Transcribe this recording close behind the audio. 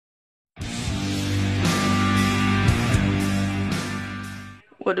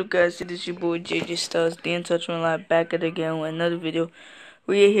What up, guys? It is your boy JJSTYLEZ, the In Touch One Live, back at it again with another video.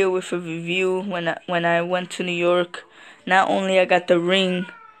 We are here with a review. When I went to New York, not only I got the ring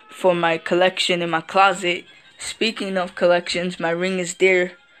for my collection in my closet. Speaking of collections, my ring is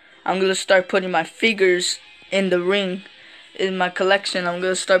there. I'm gonna start putting my figures in the ring in my collection. I'm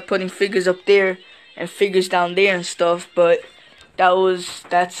gonna start putting figures up there and figures down there and stuff. But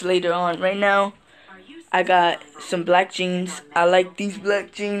that's later on. Right now, I got some black jeans. I like these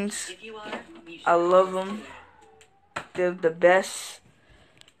black jeans. I love them. They're the best.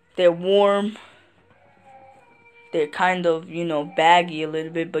 They're warm. They're kind of, baggy a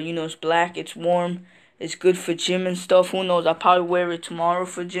little bit, but it's black. It's warm. It's good for gym and stuff. Who knows? I'll probably wear it tomorrow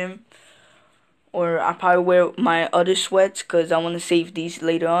for gym. Or I'll probably wear my other sweats because I want to save these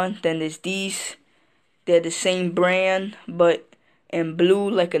later on. Then there's these. They're the same brand, but in blue,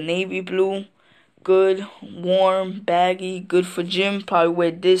 like a navy blue. Good, warm, baggy, good for gym. Probably wear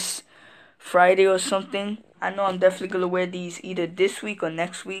this Friday or something. I know I'm definitely going to wear these either this week or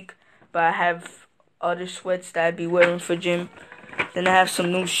next week. But I have other sweats that I'd be wearing for gym. Then I have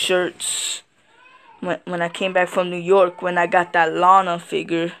some new shirts. When I came back from New York, when I got that Lana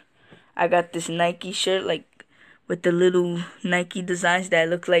figure, I got this Nike shirt, like, with the little Nike designs that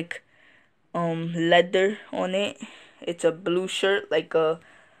look like leather on it. It's a blue shirt, like a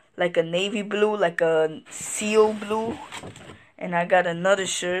navy blue, like a seal blue. And I got another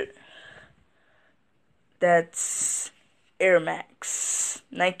shirt that's Air Max,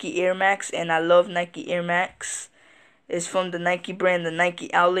 Nike Air Max, and I love Nike Air Max. It's from the Nike brand, the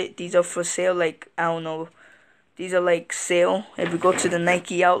Nike outlet. These are for sale, like, I don't know, these are like sale. If you go to the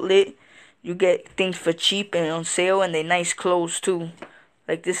Nike outlet, you get things for cheap and on sale, and they nice clothes too.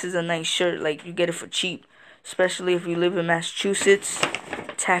 Like, this is a nice shirt, like, you get it for cheap. Especially if you live in Massachusetts,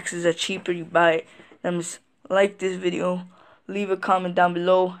 taxes are cheaper, you buy it. Like this video, leave a comment down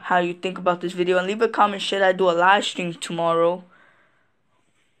below how you think about this video, and leave a comment, should I do a live stream tomorrow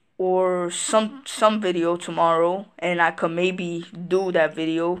or some video tomorrow, and I could maybe do that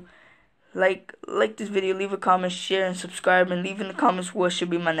video. Like this video, leave a comment, share, and subscribe, and leave in the comments what should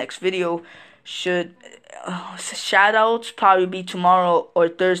be my next video. Should shoutouts probably be tomorrow or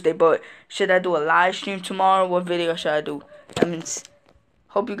Thursday, but should I do a live stream tomorrow? What video should I do?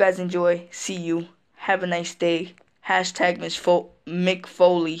 Hope you guys enjoy. See you. Have a nice day. Hashtag Mick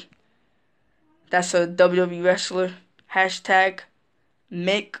Foley. That's a WWE wrestler. Hashtag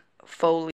Mick Foley.